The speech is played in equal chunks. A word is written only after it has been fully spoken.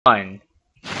Fun.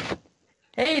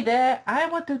 Hey there, I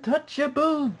want to touch your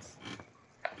boobs.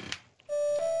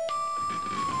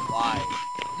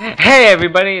 Why? Hey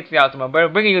everybody, it's the Awesome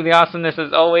Bird bringing you the awesomeness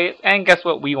as always, and guess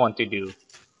what we want to do?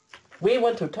 We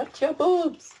want to touch your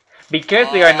boobs.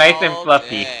 Because they are nice and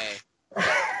fluffy.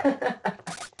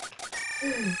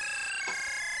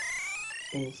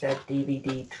 Insert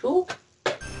DVD 2.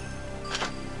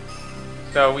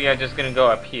 So we are just gonna go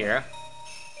up here.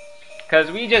 Cause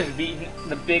we just beat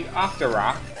the big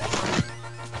Octorok.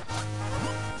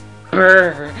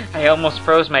 Brrr! I almost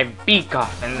froze my beak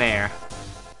off in there.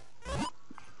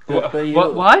 Good for you.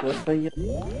 What? Good for you.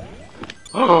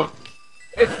 Oh!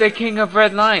 It's the King of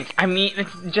Red Lines! I mean,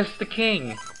 it's just the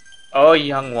King! Oh,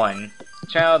 young one.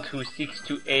 Child who seeks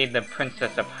to aid the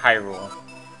Princess of Hyrule.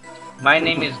 My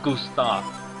name is Gustav.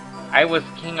 I was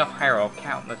King of Hyrule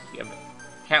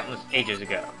countless ages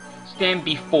ago. Stand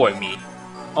before me.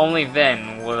 Only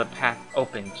then will the path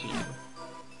open to you.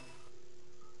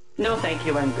 No, thank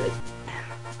you. I'm good.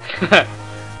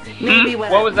 Maybe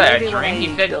when what was that? A maybe when dream? He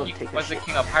I said don't he take a was the shit.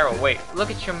 King of Hyrule. Wait,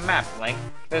 look at your map, Link.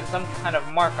 There's some kind of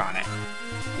mark on it.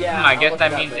 Yeah, I I'll guess look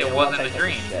that up means later it once wasn't I a take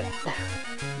dream. shit.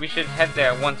 We should head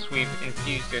there once we've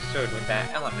infused your sword with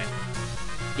that element.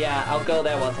 Yeah, I'll go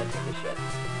there once I take a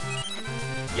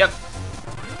shit. Yep.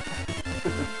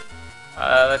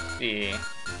 Let's see.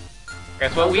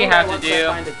 Guess what I'll we go have there to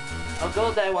once I do? find I'll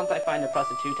go there once I find a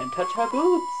prostitute and touch her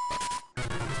boobs.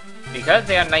 Because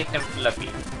they are nice and fluffy.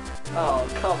 Oh,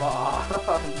 come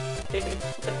on.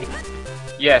 Seriously.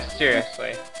 Yes,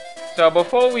 seriously. So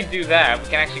before we do that, we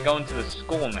can actually go into the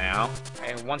school now.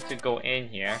 I want to go in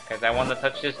here, because I want to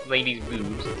touch this lady's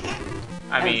boobs.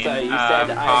 I'm sorry, you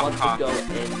said I want honk. to go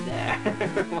in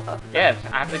there. Yes,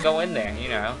 I have to go in there, you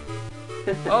know.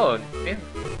 Oh, this...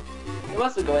 You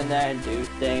must go in there and do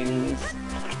things.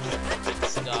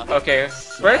 Stuff. Okay,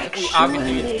 first we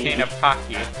obviously obtain a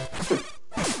Pocky.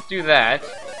 Do that,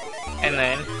 and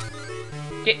then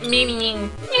get Mimi.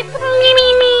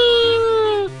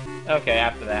 Okay,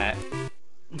 after that,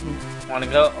 want to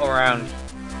go around,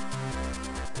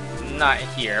 not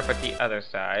here, but the other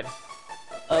side.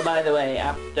 Oh, by the way,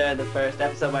 after the first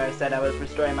episode where I said I was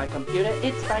restoring my computer,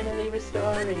 it's finally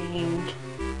restoring. In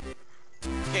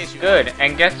case you Good,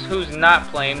 and guess who's not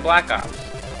playing Black Ops?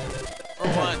 For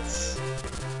once.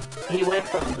 He went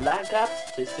from Black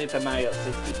Ops to Super Mario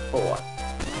 64.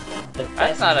 The That's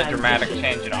best not a dramatic transition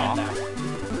change at all. ever.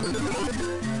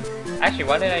 Actually,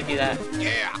 why did I do that?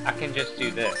 Yeah. I can just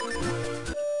do this.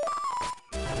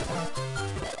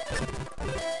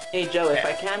 Hey Joe, if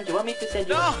I can, do you want me to send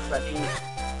you No. a funny...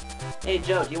 Hey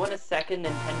Joe, do you want a second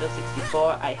Nintendo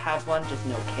 64? I have one, just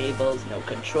no cables, no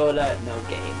controller, no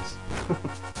games.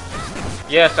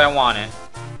 Yes, I want it.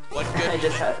 What good? I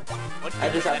just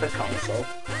have the good- console.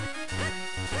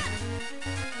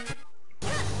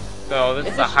 So this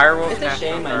It's is a Hyrule It's a Castle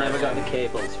shame I never got version. the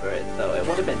cables for it, though. It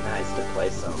would have been nice to play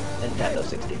some Nintendo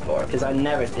 64, because I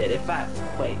never did. In fact,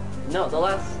 wait, no,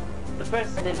 the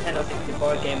first Nintendo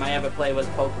 64 game I ever played was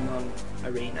Pokemon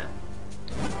Arena.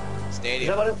 Is that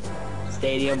Stadium. what it?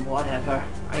 Stadium, whatever.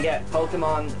 I get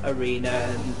Pokemon Arena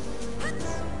and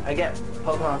I get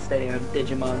Pokemon Stadium and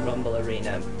Digimon Rumble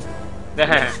Arena.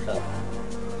 mixed up.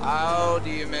 How do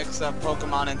you mix up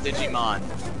Pokemon and Digimon?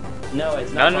 No,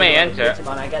 it's not None may Pokemon and enter.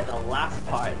 Digimon. I get the last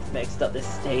part mixed up, the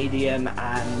Stadium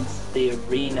and the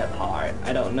Arena part.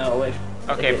 I don't know if...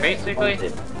 Okay, if it's basically-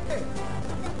 wanted.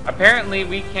 Apparently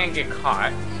we can't get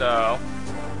caught, so...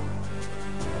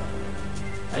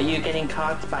 Are you getting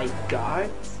caught by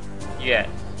guards? Yes.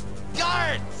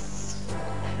 Guards!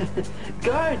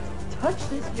 Guards, touch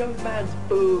this young man's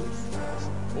boobs.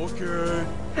 Okay.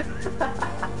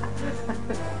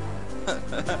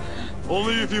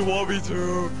 Only if you want me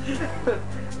to.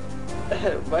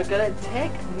 We're gonna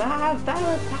take my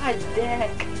Valentine's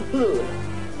dick.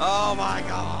 Oh my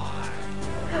god.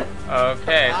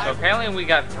 Okay, so apparently we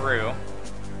got through.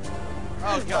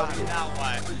 Oh god, now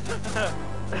what?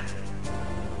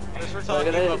 First we're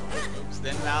talking gonna- about boobs,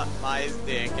 then about Maya's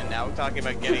dick, and now we're talking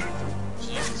about getting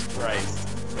Jesus Christ.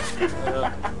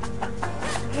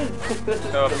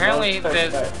 So apparently The most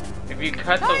there's... pervert. If you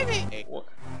cut Tiny! the...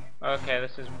 Okay,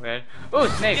 this is weird. Ooh,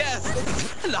 snakes!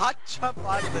 Yes! Not jump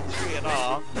out of the tree at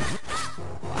all. This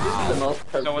is the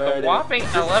most So with a perverted- whopping this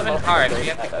is the 11 most hearts, we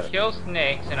perverted have I've to ever- kill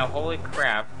snakes, and holy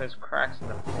crap, there's cracks in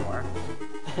the floor.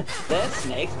 There's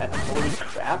snakes, and holy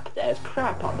crap, there's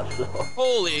crap on the floor.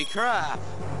 Holy crap!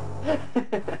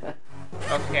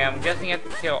 Okay, I'm guessing you have to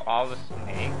kill all the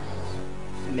snakes.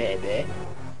 Maybe.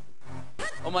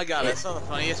 Oh my god, I saw the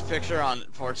funniest picture on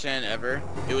 4chan ever.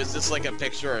 It was just like a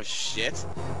picture of shit,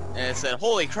 and it said,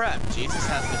 holy crap, Jesus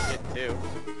has the shit too.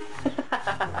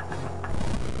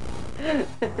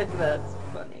 That's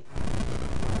funny.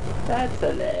 That's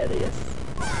hilarious.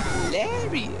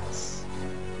 Hilarious.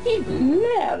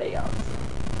 Hilarious.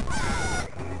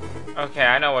 Okay,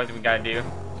 I know what we gotta do.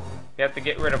 We have to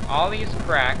get rid of all these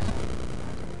cracks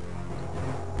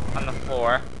on the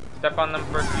floor. Step on them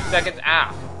for a few seconds.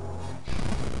 Ow!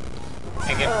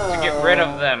 And to get rid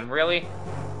of them. Really?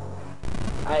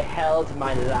 I held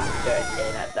my laughter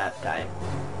in at that time.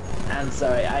 I'm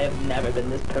sorry, I have never been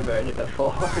this perverted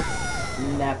before.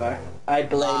 Never. I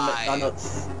blame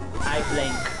McDonald's. I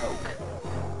blame Coke.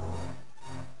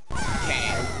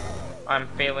 Can. I'm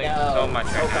failing so much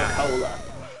right now. Coca-Cola.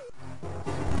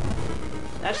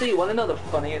 Actually, you want to know the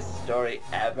funniest story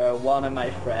ever? One of my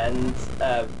friends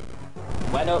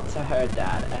went up to her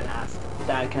dad and asked,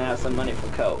 "Dad, can I have some money for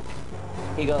Coke?"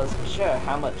 He goes, "Sure,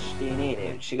 how much do you need?"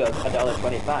 And she goes,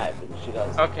 $1.25. And she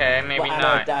goes, okay, maybe well, and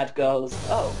not. her dad goes,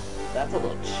 "Oh, that's a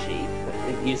little cheap.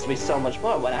 It used to be so much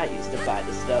more when I used to buy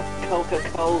the stuff.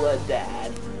 Coca-Cola,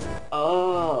 Dad."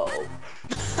 Oh.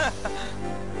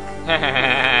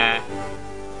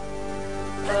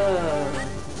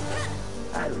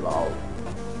 I love.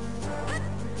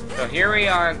 So here we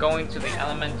are going to the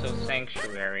Elemental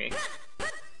Sanctuary.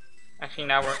 Actually,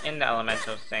 now we're in the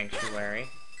Elemental Sanctuary.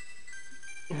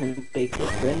 Big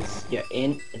difference. You're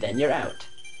in, then you're out.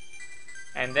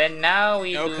 And then now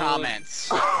we No do comments.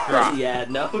 drop. Yeah,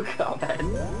 no comment.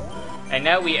 And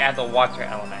now we add the water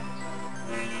element.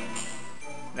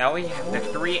 Now we have the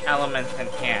 3 elements in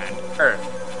hand. Earth,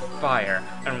 fire,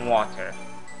 and water.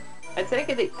 I take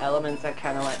it the elements are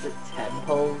kind of like the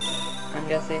temples, I'm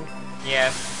guessing.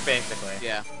 Yes, basically.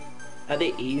 Yeah. Are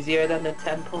they easier than the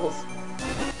temples?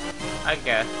 I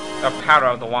guess. The power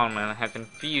of the wandman has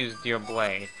infused your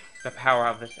blade. The power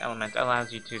of this element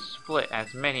allows you to split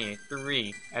as many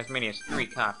as 3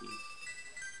 copies.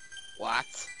 What?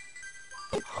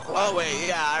 Oh wait,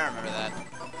 yeah, I remember that.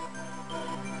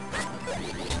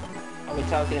 Are we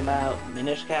talking about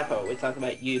Minish Cap, or are we talking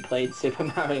about you played Super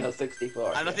Mario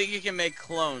 64? I don't think you can make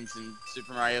clones in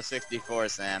Super Mario 64,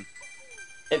 Sam.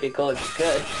 It'd be cool if you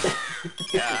could.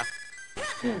 Yeah.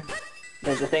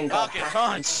 There's a thing called Rocket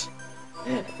punch!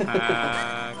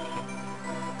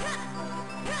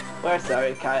 We're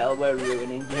sorry, Kyle. We're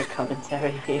ruining your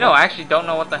commentary here. No, I actually don't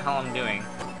know what the hell I'm doing.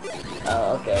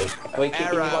 Oh, okay. Are we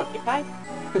keeping you Arrow. occupied?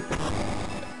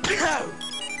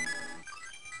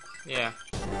 Yeah.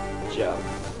 Joe.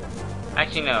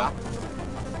 Actually, no.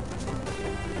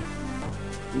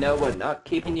 No, we're not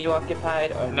keeping you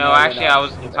occupied, or No, we're actually, not I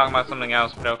was keeping- talking about something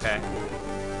else, but okay.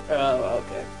 Oh,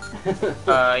 okay.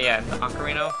 Yeah, the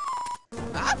ocarina.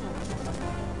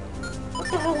 What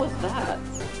the hell was that?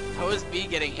 How is B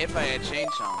getting hit by a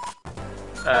chainsaw?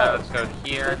 Let's go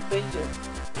here. Good feature.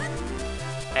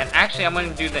 And actually, I'm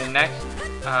gonna do the next,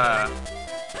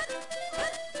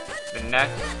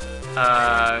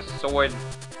 sword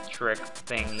trick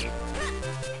thingy.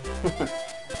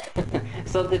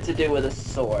 Something to do with a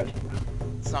sword.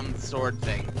 Some sword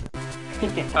thing.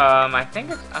 I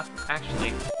think it's up,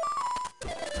 actually.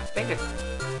 I think it's,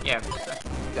 yeah,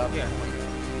 it's up here.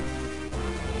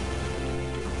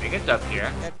 I think it's up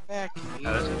here. Get back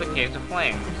Now, this is the Caves of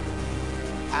Flames.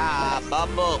 Ah,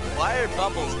 bubble. Why are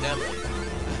bubbles deadly?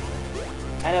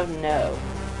 I don't know.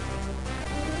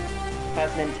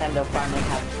 Has Nintendo finally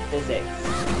have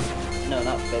physics? No,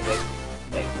 not physics.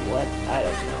 Wait, what? I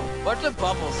don't know. What do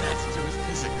bubbles have to do with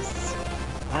physics?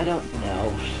 I don't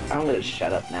know. I'm gonna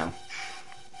shut up now.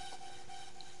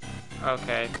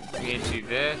 Okay, we need to do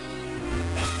this.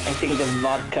 I think the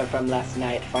vodka from last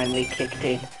night finally kicked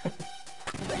in.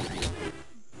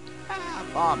 Ah,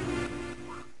 bomb.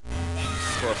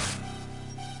 Poof.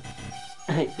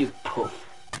 You poof.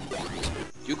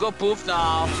 You go poof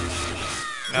now.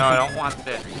 No, I don't want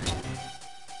this.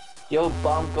 Yo,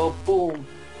 bomb, go boom.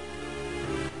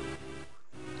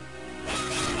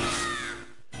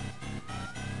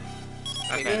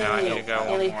 Okay, now I need to go one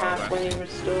Only more halfway way.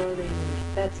 restoring.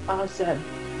 That's awesome.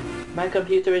 My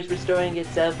computer is restoring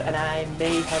itself, and I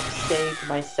may have saved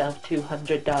myself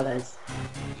 $200.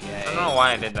 I don't know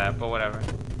why I did that, but whatever.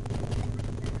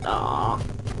 Aww.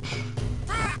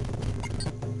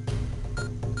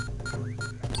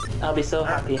 I'll be so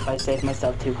happy if I save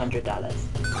myself $200.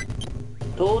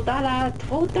 $2,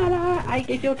 I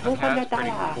give you Okay, that's pretty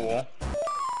 $200. cool.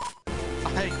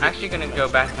 I'm actually gonna go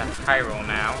back to Hyrule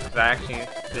now, because I actually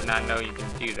did not know you can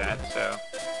do that, so...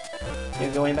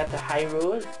 You're going back to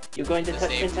Hyrule? You're going to The touch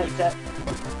same Princess Zelda?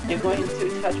 You're going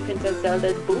to touch Princess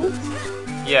Zelda's boobs?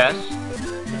 Yes.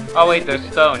 Oh wait, they're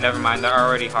stone, never mind, they're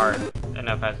already hard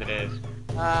enough as it is.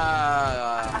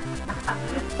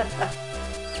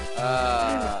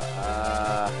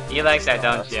 You like that,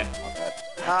 don't you?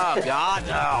 Oh God,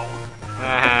 no!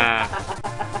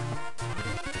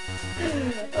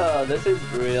 Oh, this is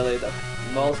really the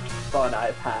most fun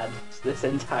I've had this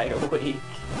entire week.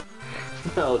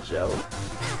 No joke.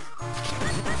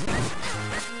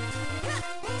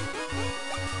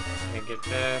 Get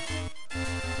this.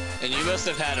 And you must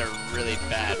have had a really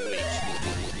bad week.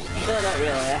 No, not really.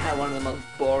 I had one of the most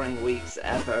boring weeks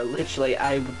ever. Literally,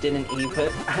 I didn't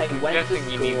even. I went to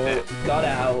Guessing you need school, this. got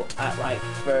out at like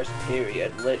first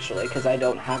period, literally, because I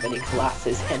don't have any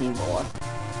classes anymore.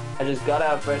 I just got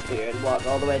out first period, walked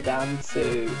all the way down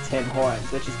to Tim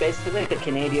Hortons, which is basically like the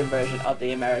Canadian version of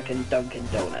the American Dunkin'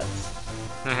 Donuts.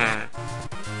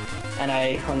 And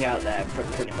I hung out there for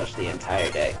pretty much the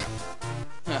entire day.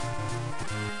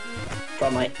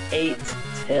 From like 8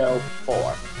 till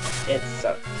 4. It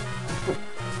sucked.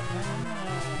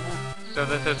 So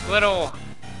there's this little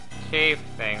cave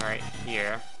thing right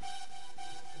here.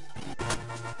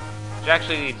 Which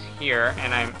actually leads here,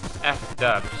 and I'm effed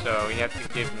up, so you have to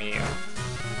give me a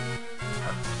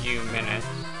few minutes.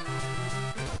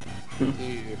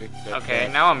 Okay,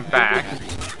 now I'm back.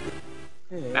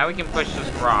 Now we can push this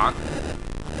rock.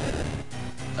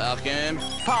 Falcon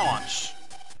punch!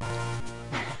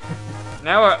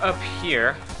 Now we're up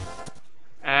here.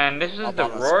 And this is the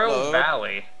Royal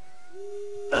Valley.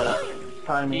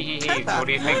 Pardon me. Hee. What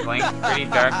do you think, Link? Pretty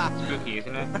dark and spooky,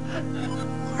 isn't it?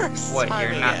 What,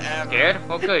 you're not scared?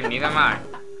 Well, good, neither am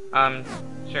I.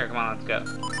 Sure, come on, let's go.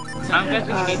 I'm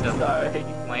guessing you need the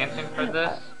lantern for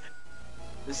this.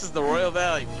 This is the Royal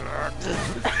Valley.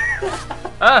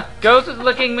 Ghost is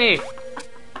licking me!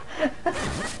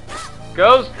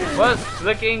 Ghost was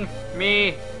licking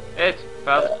me! It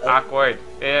felt awkward.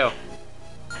 Ew.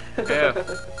 Ew.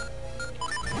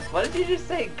 What did you just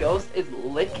say? Ghost is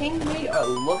licking me or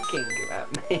looking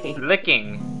at me?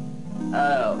 Licking.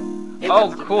 Oh.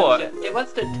 Cool. It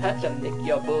wants to touch and lick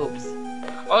your boobs.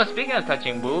 Oh, speaking of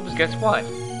touching boobs, guess what?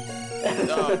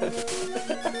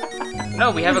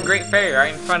 No, we have a great fairy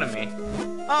right in front of me.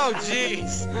 Oh,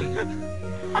 jeez.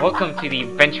 Welcome to the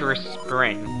adventurous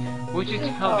spring. Would you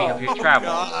tell me of your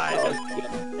travels?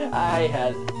 I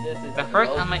had. This is The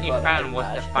first element you found was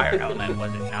the fire element,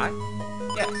 was it not?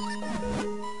 Yes.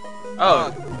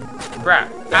 Oh, crap.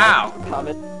 Ow!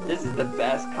 This is the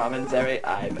best commentary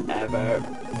I've ever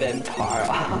been part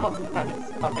of. I'm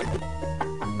sorry.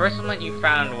 First element you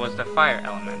found was the fire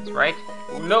element, right?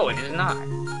 No, it is not.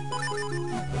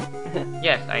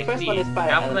 Yes, I First see. one is fire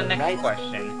Now for the element, next right?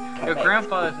 question. Your Correct.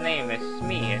 grandfather's name is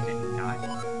Smee, is it not?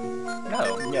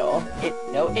 No.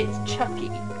 No, it's Chucky.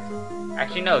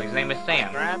 Actually, no, his name is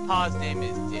Sam. Grandpa's name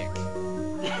is Dick.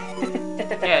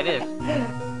 Yeah, it is.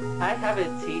 I have a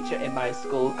teacher in my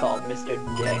school called Mr.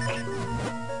 Dick.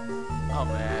 Oh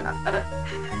man.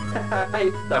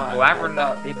 The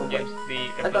Blabbernut gives the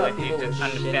ability to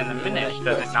understand the minish,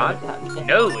 does it not?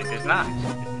 No, it does not.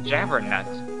 It's Jabbernut.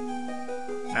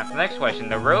 Now for the next question.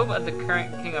 The robe of the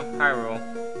current king of Hyrule,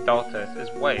 Daltus, is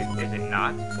white, is it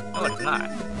not? No, it is not.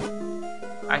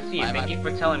 I see. Thank you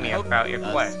for telling me about your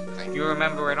quest. You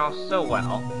remember it all so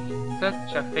well.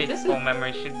 Such a faithful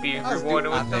memory should be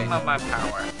rewarded with some of my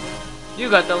power. You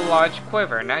got the large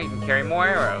quiver. Now you can carry more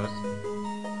arrows.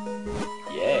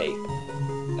 Yay.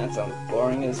 That sounds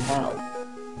boring as hell.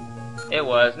 It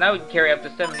was. Now we can carry up to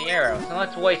 70 arrows. So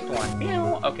let's waste one.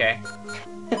 Meow. Okay.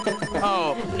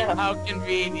 Oh, No. how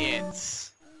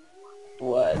convenient.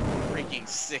 What? Freaking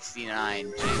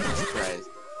 69, Jesus Christ.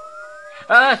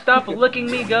 Stop licking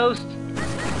me, ghost!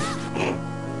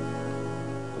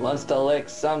 Wants to lick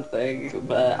something,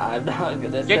 but I'm not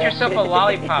gonna say. Get yourself a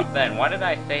lollipop then. Why did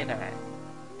I say that?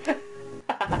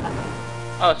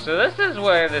 Oh, so this is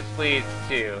where this leads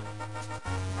to.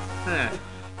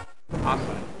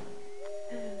 Awesome.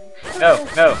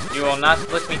 No, you will not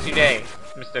lick me today,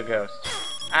 Mr. Ghost.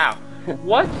 Ow.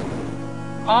 What?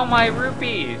 All my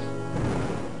rupees!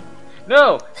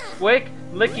 No! Squick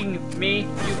licking me,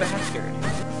 you bastard.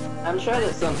 I'm sure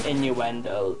there's some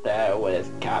innuendo there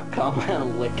with Capcom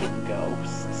and licking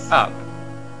ghosts. Up.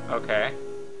 Okay.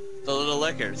 The little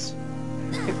lickers.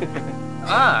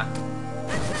 I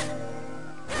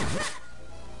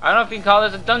don't know if you can call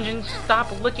this a dungeon.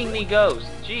 Stop licking me, ghost.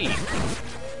 Jeez.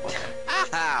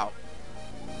 Ow!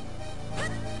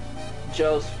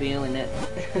 Joe's feeling it.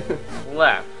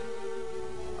 Left.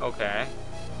 Okay.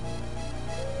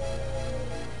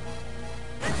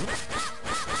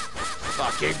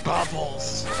 Fucking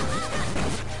bubbles!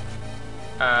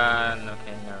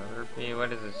 Okay, no. Rupee, what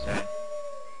does it say?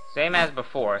 Same as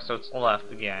before, so it's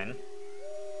left again.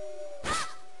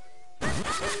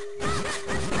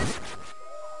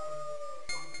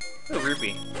 Ooh,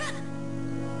 rupee.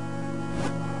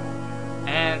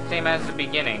 And same as the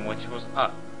beginning, which was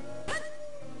up.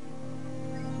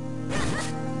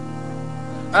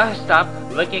 Stop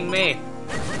licking me!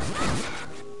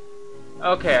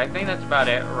 Okay, I think that's about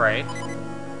it, right?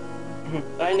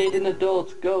 I need an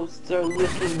adult. Ghosts are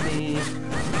licking me.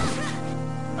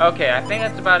 Okay, I think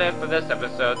that's about it for this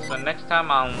episode, so next time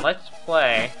on Let's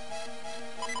Play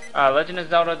Legend of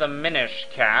Zelda the Minish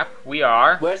Cap,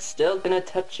 we're still gonna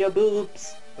touch your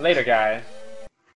boobs. Later, guys.